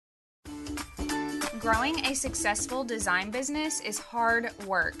Growing a successful design business is hard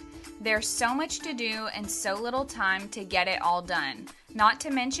work. There's so much to do and so little time to get it all done, not to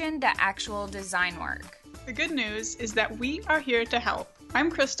mention the actual design work. The good news is that we are here to help.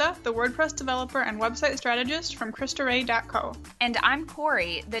 I'm Krista, the WordPress developer and website strategist from KristaRay.co. And I'm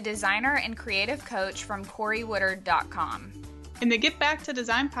Corey, the designer and creative coach from CoreyWoodard.com. In the Get Back to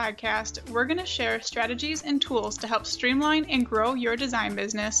Design podcast, we're going to share strategies and tools to help streamline and grow your design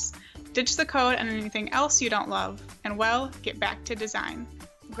business, ditch the code and anything else you don't love, and get back to design.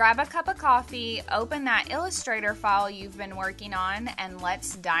 Grab a cup of coffee, open that Illustrator file you've been working on, and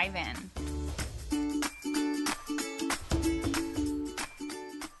let's dive in.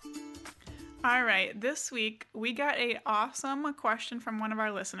 All right, this week we got an awesome question from one of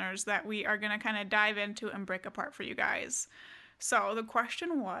our listeners that we are going to kind of dive into and break apart for you guys. So the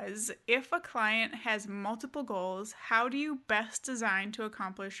question was, if a client has multiple goals, how do you best design to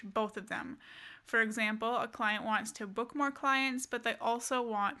accomplish both of them? For example, a client wants to book more clients, but they also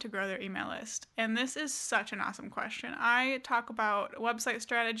want to grow their email list. And this is such an awesome question. I talk about website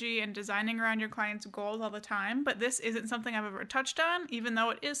strategy and designing around your clients' goals all the time, but this isn't something I've ever touched on, even though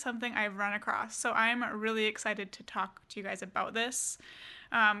it is something I've run across. So I'm really excited to talk to you guys about this.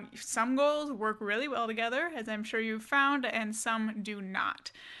 Some goals work really well together, as I'm sure you've found, and some do not.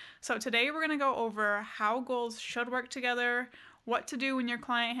 So today we're going to go over how goals should work together, what to do when your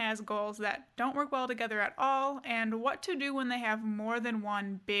client has goals that don't work well together at all, and what to do when they have more than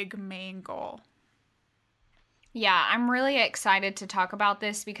one big main goal. Yeah, I'm really excited to talk about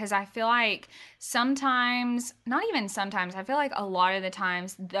this because I feel like sometimes, not even sometimes, I feel like a lot of the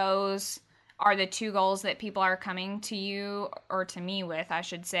times those are the two goals that people are coming to you, or to me with, I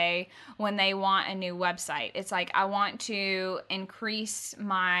should say, when they want a new website. It's like, I want to increase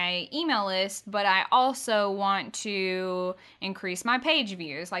my email list, but I also want to increase my page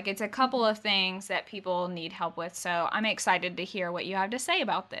views. Like, it's a couple of things that people need help with. So I'm excited to hear what you have to say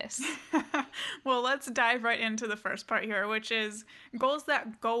about this. Well, let's dive right into the first part here, which is goals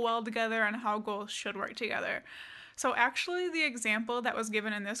that go well together and how goals should work together. So actually the example that was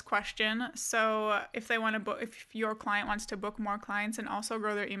given in this question, so if your client wants to book more clients and also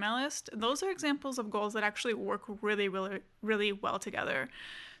grow their email list, those are examples of goals that actually work really, really, really well together.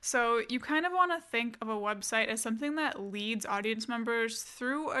 So you kind of want to think of a website as something that leads audience members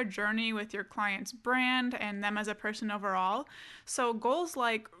through a journey with your client's brand and them as a person overall. So goals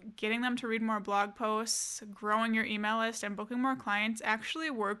like getting them to read more blog posts, growing your email list, and booking more clients actually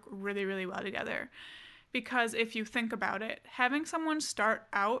work really, really well together. Because if you think about it, having someone start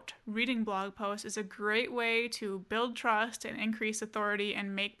out reading blog posts is a great way to build trust and increase authority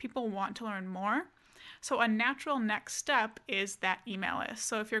and make people want to learn more. So a natural next step is that email list.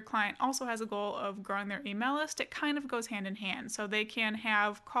 So if your client also has a goal of growing their email list, it kind of goes hand in hand. So they can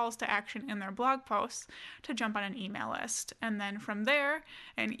have calls to action in their blog posts to jump on an email list. And then from there,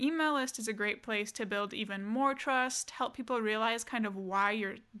 an email list is a great place to build even more trust, help people realize kind of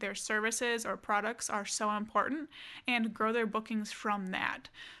why their services or products are so important, and grow their bookings from that.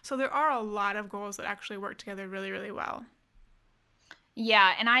 So there are a lot of goals that actually work together really, really well.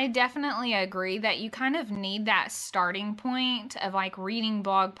 Yeah, and I definitely agree that you kind of need that starting point of like reading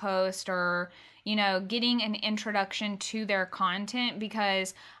blog posts or, getting an introduction to their content,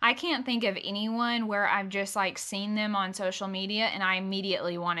 because I can't think of anyone where I've just like seen them on social media and I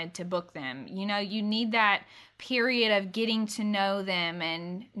immediately wanted to book them. You need that period of getting to know them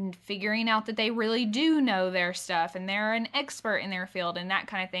and figuring out that they really do know their stuff and they're an expert in their field and that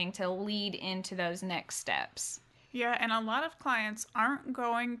kind of thing to lead into those next steps. Yeah, and a lot of clients aren't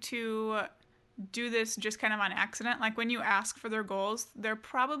going to do this just kind of on accident. Like when you ask for their goals, they're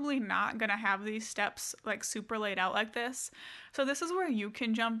probably not going to have these steps like super laid out like this. So this is where you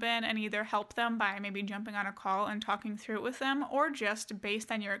can jump in and either help them by maybe jumping on a call and talking through it with them, or just based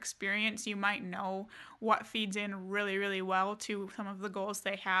on your experience, you might know what feeds in really, really well to some of the goals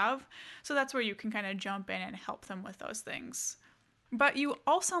they have. So that's where you can kind of jump in and help them with those things. But you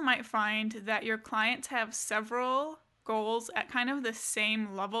also might find that your clients have several goals at kind of the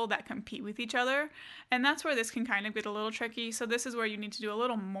same level that compete with each other, and that's where this can kind of get a little tricky. So this is where you need to do a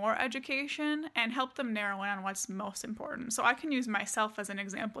little more education and help them narrow in on what's most important. So I can use myself as an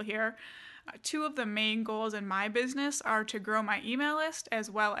example here. Two of the main goals in my business are to grow my email list as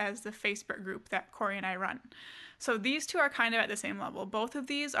well as the Facebook group that Corey and I run. So these two are kind of at the same level. Both of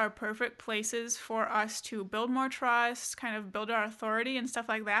these are perfect places for us to build more trust, kind of build our authority and stuff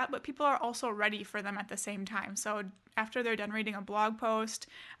like that, but people are also ready for them at the same time. So after they're done reading a blog post,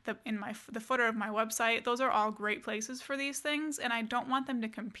 the footer of my website, those are all great places for these things, and I don't want them to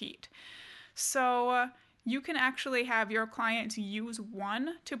compete. So you can actually have your clients use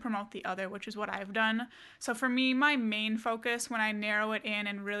one to promote the other, which is what I've done. So for me, my main focus when I narrow it in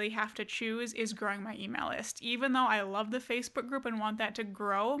and really have to choose is growing my email list. Even though I love the Facebook group and want that to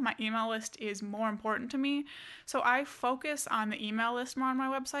grow, my email list is more important to me. So I focus on the email list more on my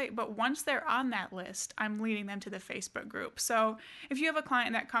website, but once they're on that list, I'm leading them to the Facebook group. So if you have a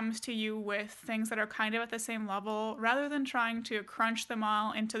client that comes to you with things that are kind of at the same level, rather than trying to crunch them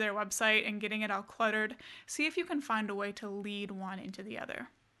all into their website and getting it all cluttered, see if you can find a way to lead one into the other.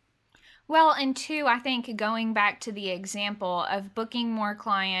 Well, and two, I think going back to the example of booking more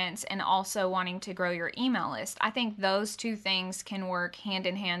clients and also wanting to grow your email list, I think those two things can work hand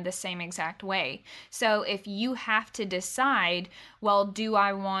in hand the same exact way. So if you have to decide, well, do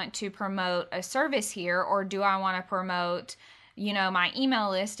I want to promote a service here or do I want to promote my email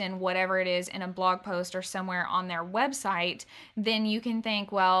list and whatever it is in a blog post or somewhere on their website, then you can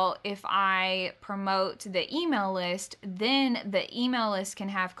think, well, if I promote the email list, then the email list can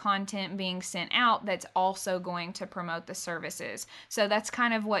have content being sent out that's also going to promote the services. So that's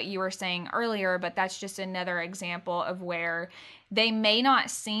kind of what you were saying earlier, but that's just another example of where they may not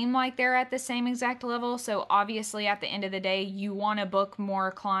seem like they're at the same exact level. So obviously at the end of the day, you want to book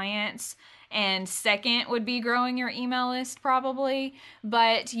more clients, and second would be growing your email list probably,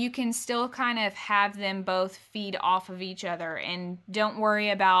 but you can still kind of have them both feed off of each other, and don't worry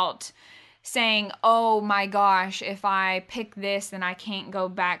about saying, oh my gosh, if I pick this then I can't go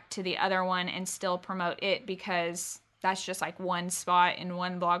back to the other one and still promote it, because that's just like one spot in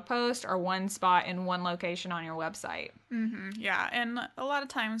one blog post or one spot in one location on your website. Yeah, and a lot of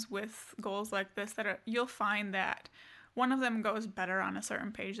times with goals like this, you'll find that one of them goes better on a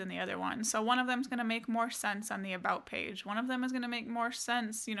certain page than the other one. So one of them is going to make more sense on the About page. One of them is going to make more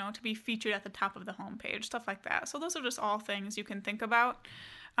sense, to be featured at the top of the homepage, stuff like that. So those are just all things you can think about.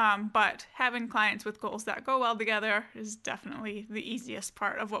 But having clients with goals that go well together is definitely the easiest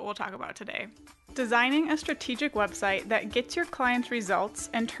part of what we'll talk about today. Designing a strategic website that gets your clients results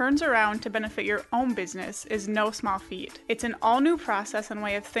and turns around to benefit your own business is no small feat. It's an all-new process and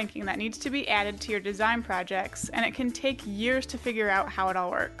way of thinking that needs to be added to your design projects, and it can take years to figure out how it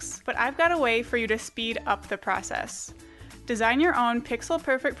all works. But I've got a way for you to speed up the process. Design Your Own Pixel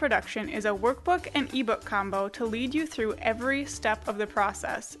Perfect Production is a workbook and ebook combo to lead you through every step of the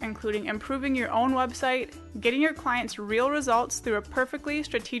process, including improving your own website, getting your clients real results through a perfectly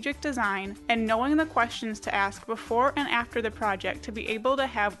strategic design, and knowing the questions to ask before and after the project to be able to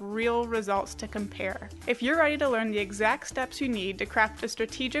have real results to compare. If you're ready to learn the exact steps you need to craft a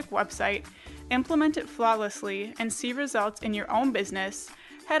strategic website, implement it flawlessly, and see results in your own business,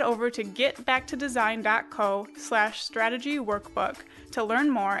 head over to getbacktodesign.co/strategy workbook to learn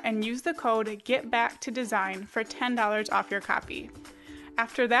more and use the code GetBackToDesign for $10 off your copy.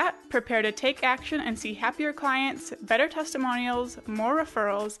 After that, prepare to take action and see happier clients, better testimonials, more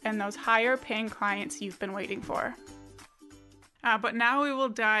referrals, and those higher paying clients you've been waiting for. But now we will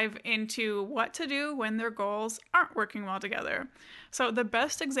dive into what to do when their goals aren't working well together. So the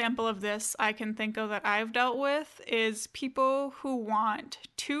best example of this I can think of that I've dealt with is people who want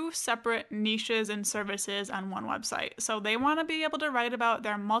two separate niches and services on one website. So they want to be able to write about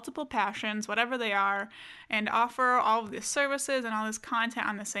their multiple passions, whatever they are, and offer all of these services and all this content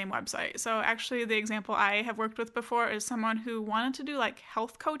on the same website. So actually the example I have worked with before is someone who wanted to do like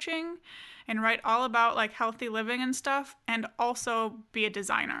health coaching and write all about like healthy living and stuff, and also be a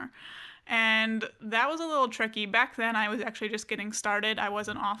designer. And that was a little tricky. Back then, I was actually just getting started. I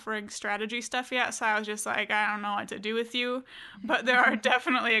wasn't offering strategy stuff yet, so I was just like, I don't know what to do with you. But there are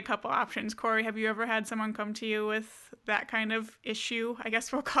definitely a couple options. Corey, have you ever had someone come to you with that kind of issue, I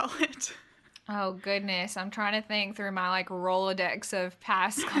guess we'll call it? Oh goodness, I'm trying to think through my like Rolodex of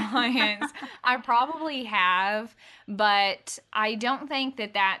past clients. I probably have, but I don't think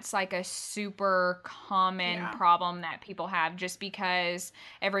that that's like a super common problem that people have, just because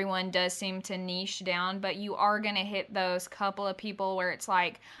everyone does seem to niche down. But you are going to hit those couple of people where it's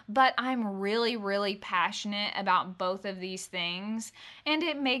like, but I'm really, really passionate about both of these things, and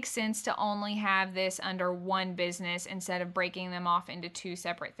it makes sense to only have this under one business instead of breaking them off into two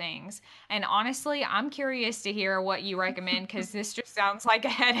separate things. And honestly, I'm curious to hear what you recommend, because this just sounds like a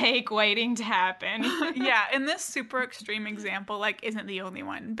headache waiting to happen. Yeah, and this super extreme example like isn't the only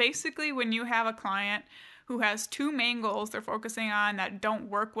one. Basically, when you have a client who has two main goals they're focusing on that don't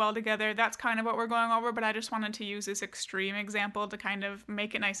work well together, that's kind of what we're going over, but I just wanted to use this extreme example to kind of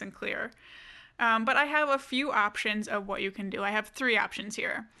make it nice and clear. But I have a few options of what you can do. I have 3 options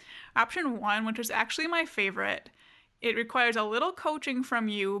here. Option 1, which is actually my favorite, It requires a little coaching from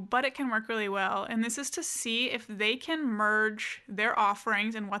you, but it can work really well. And this is to see if they can merge their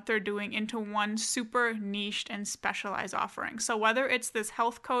offerings and what they're doing into one super niched and specialized offering. So whether it's this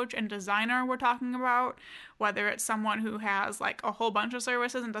health coach and designer we're talking about, whether it's someone who has like a whole bunch of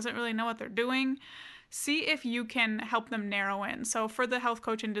services and doesn't really know what they're doing, see if you can help them narrow in. So for the health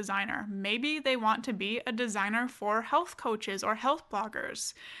coach and designer, maybe they want to be a designer for health coaches or health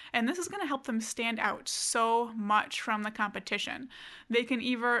bloggers. And this is going to help them stand out so much from the competition. They can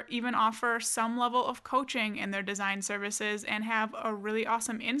even offer some level of coaching in their design services and have a really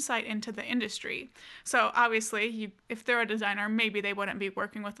awesome insight into the industry. So obviously, if they're a designer, maybe they wouldn't be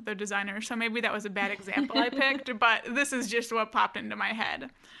working with other designers. So maybe that was a bad example I picked, but this is just what popped into my head.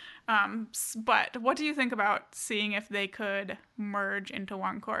 But what do you think about seeing if they could merge into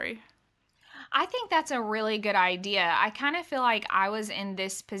one, Corey? I think that's a really good idea. I kind of feel like I was in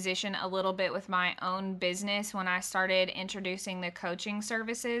this position a little bit with my own business when I started introducing the coaching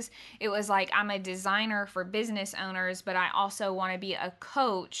services. It was like I'm a designer for business owners, but I also want to be a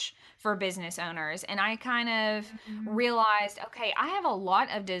coach for business owners. And I kind of realized, okay, I have a lot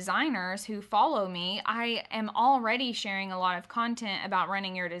of designers who follow me. I am already sharing a lot of content about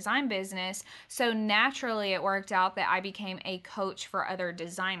running your design business. So naturally, it worked out that I became a coach for other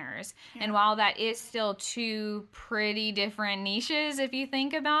designers. Yeah. And while that is still two pretty different niches, if you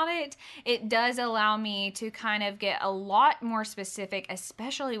think about it, it does allow me to kind of get a lot more specific,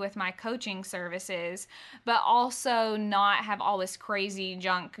 especially with my coaching services, but also not have all this crazy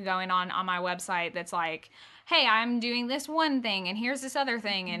junk going on my website that's like, hey, I'm doing this one thing and here's this other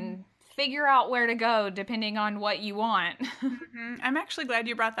thing, and figure out where to go depending on what you want. I'm actually glad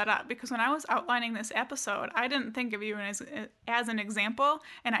you brought that up because when I was outlining this episode, I didn't think of you as an example,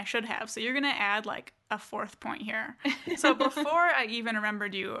 and I should have. So you're going to add like a fourth point here. So before I even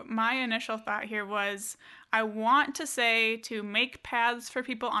remembered you, my initial thought here was I want to say to make paths for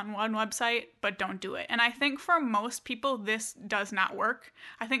people on one website, but don't do it. And I think for most people, this does not work.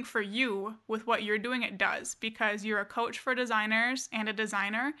 I think for you, with what you're doing, it does because you're a coach for designers and a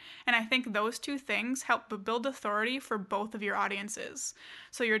designer. And I think those two things help build authority for both of your audiences.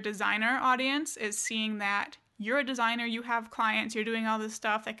 So your designer audience is seeing that you're a designer, you have clients, you're doing all this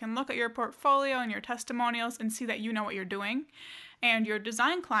stuff. They can look at your portfolio and your testimonials and see that you know what you're doing. And your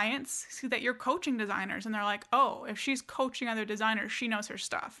design clients see that you're coaching designers and they're like, oh, if she's coaching other designers, she knows her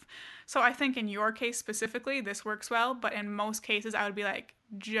stuff. So I think in your case specifically, this works well, but in most cases, I would be like,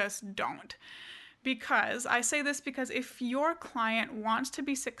 just don't. Because I say this because if your client wants to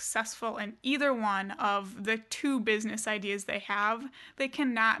be successful in either one of the two business ideas they have, they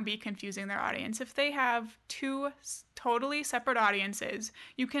cannot be confusing their audience. If they have two totally separate audiences,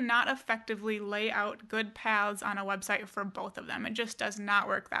 you cannot effectively lay out good paths on a website for both of them. It just does not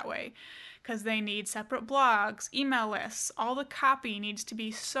work that way because they need separate blogs, email lists. All the copy needs to be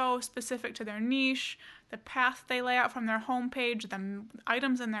so specific to their niche, the path they lay out from their homepage, the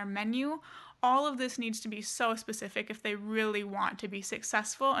items in their menu. All of this needs to be so specific if they really want to be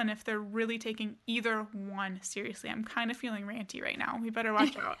successful and if they're really taking either one seriously. I'm kind of feeling ranty right now. We better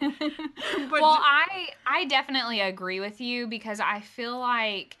watch out. Well, I definitely agree with you because I feel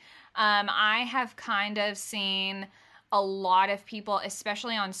like I have kind of seen a lot of people,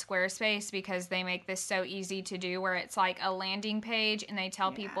 especially on Squarespace, because they make this so easy to do, where it's like a landing page and they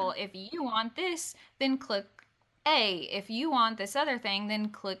tell people, if you want this, then click A. If you want this other thing, then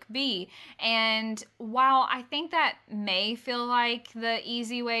click B. And while I think that may feel like the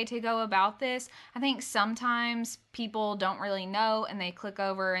easy way to go about this, I think sometimes people don't really know and they click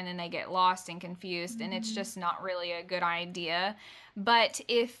over and then they get lost and confused, and it's just not really a good idea. But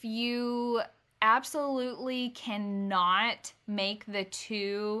if you absolutely cannot make the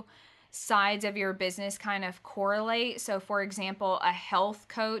two sides of your business kind of correlate. So, for example, a health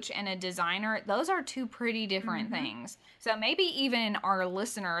coach and a designer, those are two pretty different things. So, maybe even our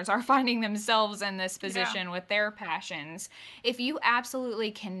listeners are finding themselves in this position with their passions. If you absolutely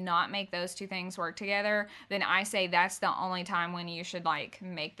cannot make those two things work together, then I say that's the only time when you should like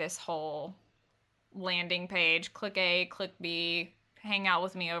make this whole landing page, click A, click B, hang out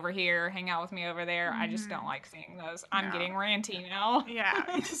with me over here, hang out with me over there. I just don't like seeing those. I'm getting ranty now.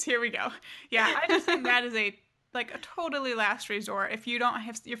 Yeah, here we go. Yeah, I just think that is a totally last resort. If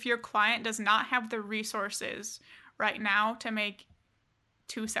your client does not have the resources right now to make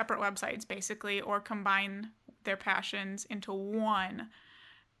two separate websites basically or combine their passions into one,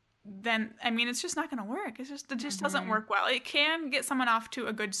 then I mean it's just not going to work. It just doesn't work well. It can get someone off to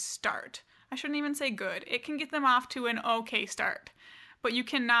a good start. I shouldn't even say good. It can get them off to an okay start. But you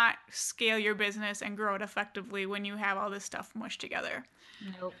cannot scale your business and grow it effectively when you have all this stuff mushed together.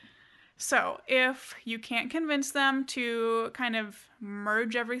 Nope. So if you can't convince them to kind of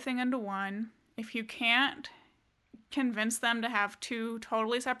merge everything into one, if you can't convince them to have two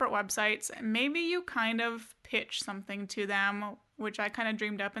totally separate websites, maybe you kind of pitch something to them, which I kind of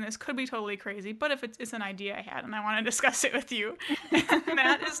dreamed up, and this could be totally crazy, but if it's an idea I had and I want to discuss it with you, and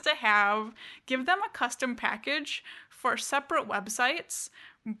that is to give them a custom package for separate websites,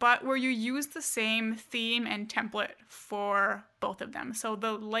 but where you use the same theme and template for both of them. So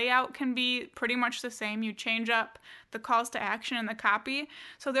the layout can be pretty much the same. You change up the calls to action and the copy.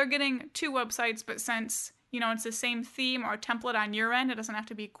 So they're getting two websites, but since it's the same theme or template on your end, it doesn't have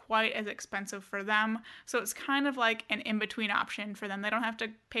to be quite as expensive for them. So it's kind of like an in-between option for them. They don't have to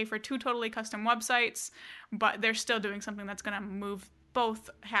pay for two totally custom websites, but they're still doing something that's going to move both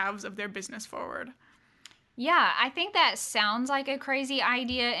halves of their business forward. Yeah, I think that sounds like a crazy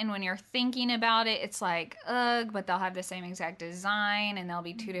idea. And when you're thinking about it, it's like, ugh, but they'll have the same exact design and they'll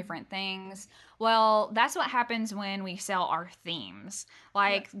be two different things. Well, that's what happens when we sell our themes.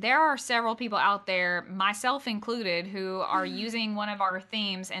 Like, there are several people out there, myself included, who are using one of our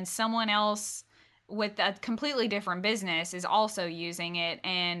themes and someone else with a completely different business is also using it,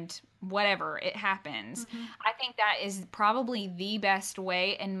 and whatever, it happens. Mm-hmm. I think that is probably the best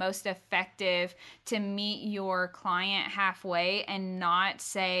way and most effective to meet your client halfway and not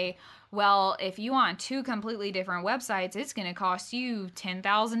say, well, if you want two completely different websites, it's going to cost you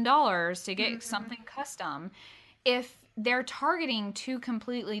 $10,000 to get something custom. If they're targeting two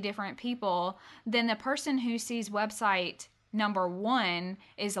completely different people, then the person who sees website number one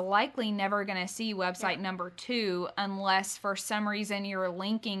is likely never going to see website number two unless for some reason you're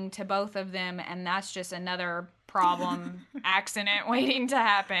linking to both of them, and that's just another problem accident waiting to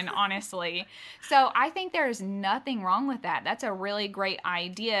happen, honestly. So I think there's nothing wrong with that. That's a really great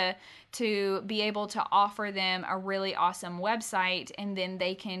idea to be able to offer them a really awesome website, and then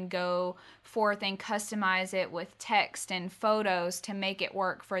they can go forth and customize it with text and photos to make it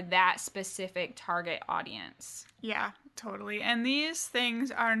work for that specific target audience. Yeah, totally. And these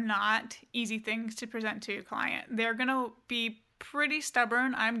things are not easy things to present to your client. They're going to be pretty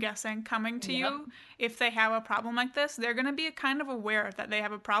stubborn, I'm guessing, coming to you. If they have a problem like this, they're going to be kind of aware that they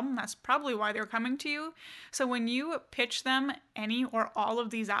have a problem. That's probably why they're coming to you. So when you pitch them any or all of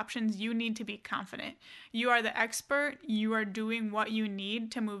these options, you need to be confident. You are the expert. You are doing what you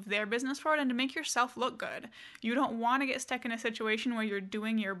need to move their business forward and to make yourself look good. You don't want to get stuck in a situation where you're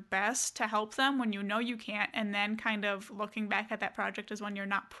doing your best to help them when you know you can't, and then kind of looking back at that project as one you're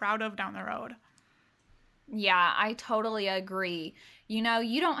not proud of down the road. Yeah, I totally agree. You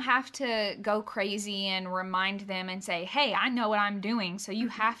don't have to go crazy and remind them and say, hey, I know what I'm doing, so you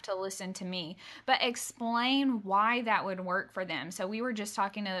have to listen to me. But explain why that would work for them. So we were just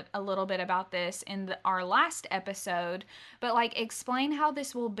talking a little bit about this in our last episode, but like explain how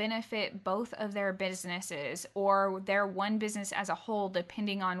this will benefit both of their businesses or their one business as a whole,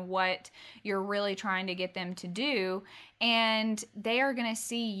 depending on what you're really trying to get them to do. And they are going to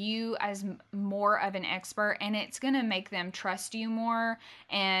see you as more of an expert, and it's going to make them trust you more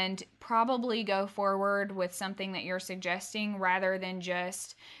and probably go forward with something that you're suggesting rather than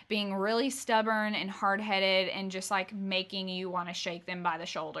just being really stubborn and hard-headed and just like making you want to shake them by the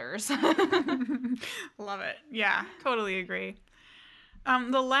shoulders. Love it. Yeah, totally agree.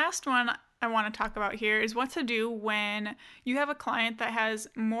 The last one I want to talk about here is what to do when you have a client that has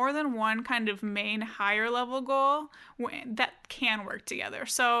more than one kind of main higher level goal that can work together.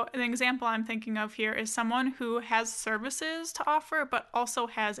 So an example I'm thinking of here is someone who has services to offer but also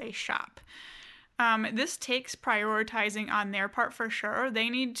has a shop. This takes prioritizing on their part for sure. They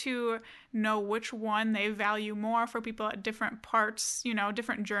need to know which one they value more for people at different parts,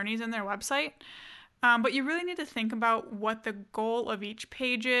 different journeys in their website. But you really need to think about what the goal of each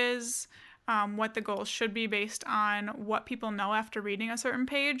page is, what the goals should be based on what people know after reading a certain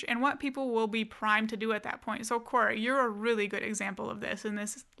page, and what people will be primed to do at that point. So, Corey, you're a really good example of this, and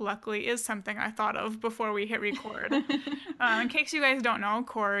this luckily is something I thought of before we hit record. In case you guys don't know,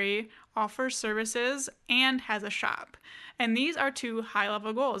 Corey offers services and has a shop. And these are two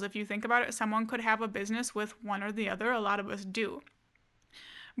high-level goals. If you think about it, someone could have a business with one or the other. A lot of us do.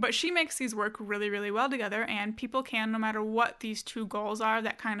 But she makes these work really, really well together, and people can, no matter what these two goals are,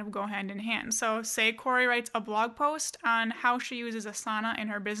 that kind of go hand in hand. So say Corey writes a blog post on how she uses Asana in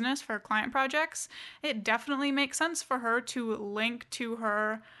her business for client projects. It definitely makes sense for her to link to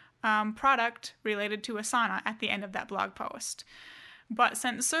her product related to Asana at the end of that blog post. But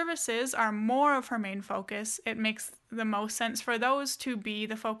since services are more of her main focus, it makes the most sense for those to be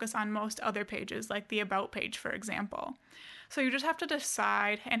the focus on most other pages, like the About page, for example. So you just have to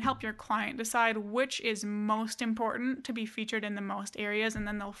decide and help your client decide which is most important to be featured in the most areas, and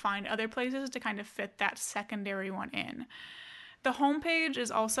then they'll find other places to kind of fit that secondary one in. The homepage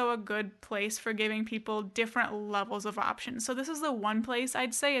is also a good place for giving people different levels of options. So this is the one place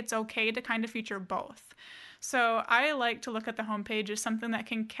I'd say it's okay to kind of feature both. So I like to look at the homepage as something that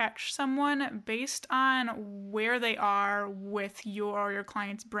can catch someone based on where they are with your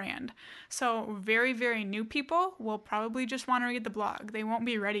client's brand. So very, very new people will probably just want to read the blog. They won't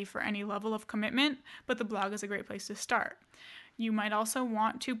be ready for any level of commitment, but the blog is a great place to start. You might also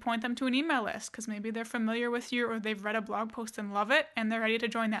want to point them to an email list because maybe they're familiar with you or they've read a blog post and love it and they're ready to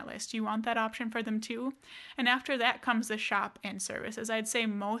join that list. You want that option for them too. And after that comes the shop and services. I'd say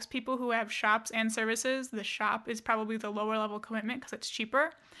most people who have shops and services, the shop is probably the lower level commitment because it's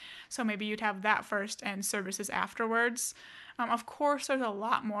cheaper. So maybe you'd have that first and services afterwards. Of course, there's a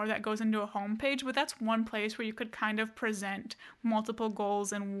lot more that goes into a homepage, but that's one place where you could kind of present multiple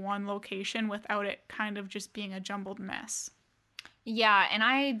goals in one location without it kind of just being a jumbled mess. Yeah, and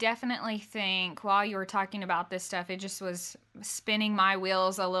I definitely think while you were talking about this stuff, it just was spinning my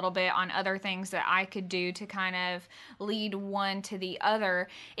wheels a little bit on other things that I could do to kind of lead one to the other.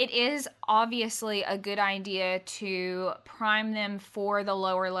 It is obviously a good idea to prime them for the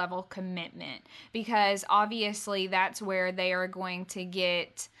lower level commitment because obviously that's where they are going to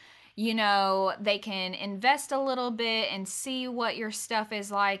get, they can invest a little bit and see what your stuff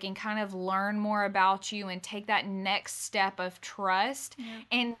is like and kind of learn more about you and take that next step of trust. Yeah.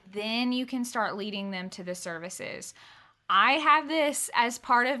 And then you can start leading them to the services. I have this as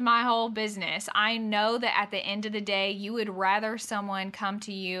part of my whole business. I know that at the end of the day, you would rather someone come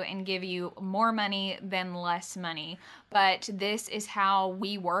to you and give you more money than less money. But this is how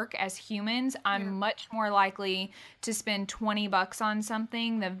we work as humans. I'm Yeah. much more likely to spend 20 bucks on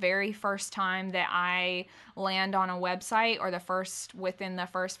something the very first time that I land on a website or within the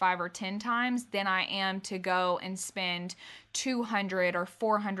first 5 or 10 times than I am to go and spend $200 or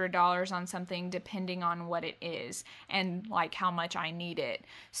 $400 on something depending on what it is and like how much I need it.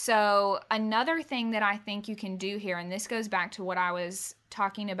 So another thing that I think you can do here, and this goes back to what I was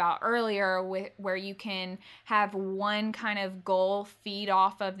talking about earlier where you can have one kind of goal feed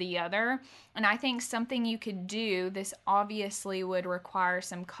off of the other. And I think something you could do, this obviously would require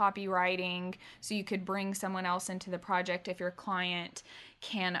some copywriting so you could bring someone else into the project if your client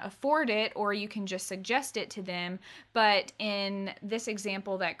can afford it, or you can just suggest it to them. But in this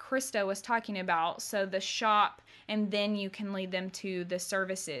example that Krista was talking about, so the shop, and then you can lead them to the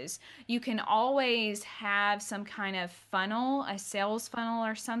services. You can always have some kind of funnel, a sales funnel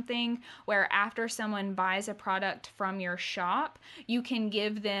or something, where after someone buys a product from your shop, you can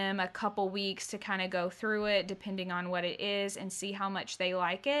give them a couple weeks to kind of go through it depending on what it is and see how much they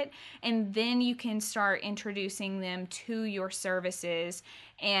like it. And then you can start introducing them to your services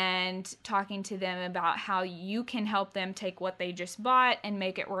and talking to them about how you can help them take what they just bought and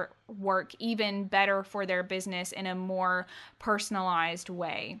make it work even better for their business in a more personalized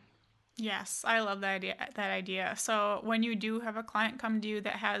way. Yes, I love that idea. So when you do have a client come to you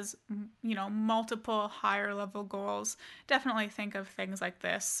that has, multiple higher level goals, definitely think of things like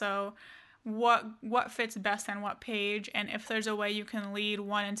this. So what fits best on what page, and if there's a way you can lead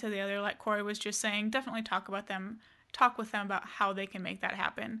one into the other, like Corey was just saying, definitely talk with them about how they can make that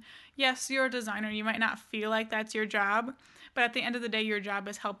happen. Yes, you're a designer, you might not feel like that's your job, but at the end of the day, your job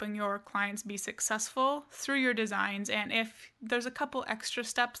is helping your clients be successful through your designs. And if there's a couple extra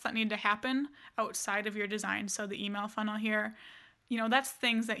steps that need to happen outside of your design, so the email funnel here, that's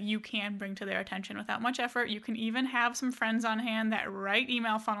things that you can bring to their attention without much effort. You can even have some friends on hand that write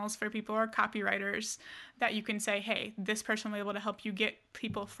email funnels for people or copywriters that you can say, hey, this person will be able to help you get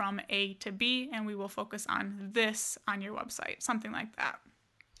people from A to B, and we will focus on this on your website, something like that.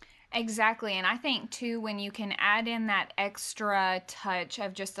 Exactly. And I think too, when you can add in that extra touch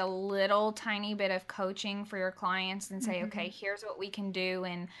of just a little tiny bit of coaching for your clients and say, Mm-hmm. okay, here's what we can do,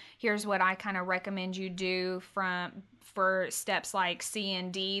 and here's what I kind of recommend you do for steps like C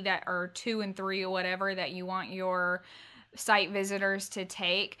and D that are 2 and 3 or whatever that you want your site visitors to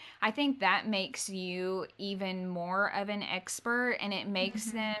take. I think that makes you even more of an expert and it makes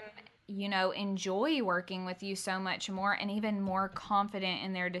Mm-hmm. them enjoy working with you so much more and even more confident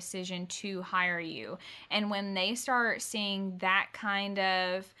in their decision to hire you. And when they start seeing that kind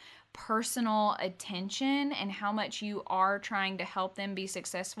of personal attention and how much you are trying to help them be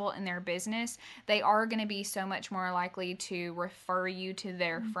successful in their business, they are going to be so much more likely to refer you to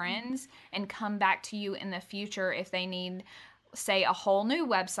their Mm-hmm. friends and come back to you in the future if they need say a whole new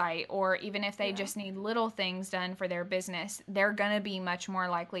website, or even if they Yeah. just need little things done for their business, they're going to be much more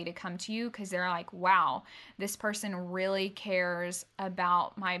likely to come to you because they're like, wow, this person really cares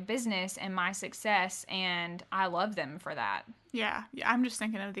about my business and my success, and I love them for that. Yeah, I'm just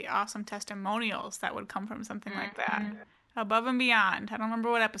thinking of the awesome testimonials that would come from something like that. Mhm. Above and Beyond. I don't remember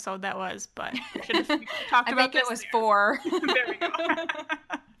what episode that was, but we should have talked I about think it this was there. 4. There we go.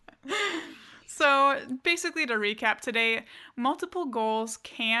 So basically, to recap today, multiple goals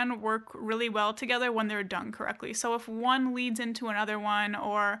can work really well together when they're done correctly. So if one leads into another one,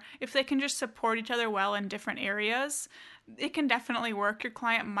 or if they can just support each other well in different areas, it can definitely work. Your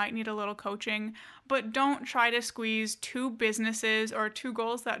client might need a little coaching, but don't try to squeeze 2 businesses or 2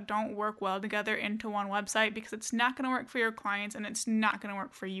 goals that don't work well together into one website, because it's not going to work for your clients and it's not going to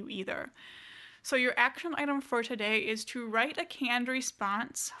work for you either. So your action item for today is to write a canned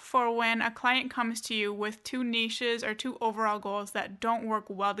response for when a client comes to you with 2 niches or 2 overall goals that don't work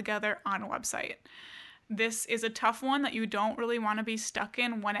well together on a website. This is a tough one that you don't really want to be stuck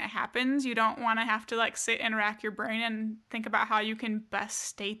in when it happens. You don't want to have to sit and rack your brain and think about how you can best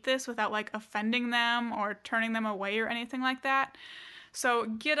state this without offending them or turning them away or anything like that. So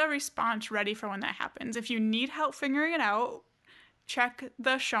get a response ready for when that happens. If you need help figuring it out, check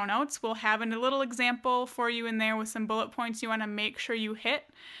the show notes. We'll have a little example for you in there with some bullet points you want to make sure you hit.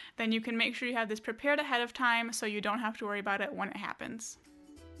 Then you can make sure you have this prepared ahead of time so you don't have to worry about it when it happens.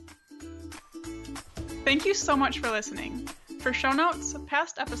 Thank you so much for listening. For show notes,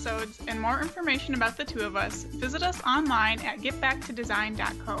 past episodes, and more information about the 2 of us, visit us online at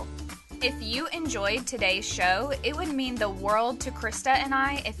getbacktodesign.co. If you enjoyed today's show, it would mean the world to Krista and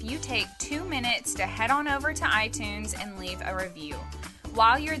I if you take 2 minutes to head on over to iTunes and leave a review.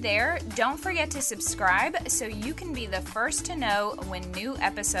 While you're there, don't forget to subscribe so you can be the first to know when new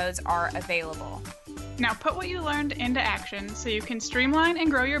episodes are available. Now put what you learned into action so you can streamline and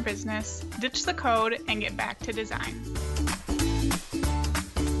grow your business, ditch the code, and get back to design.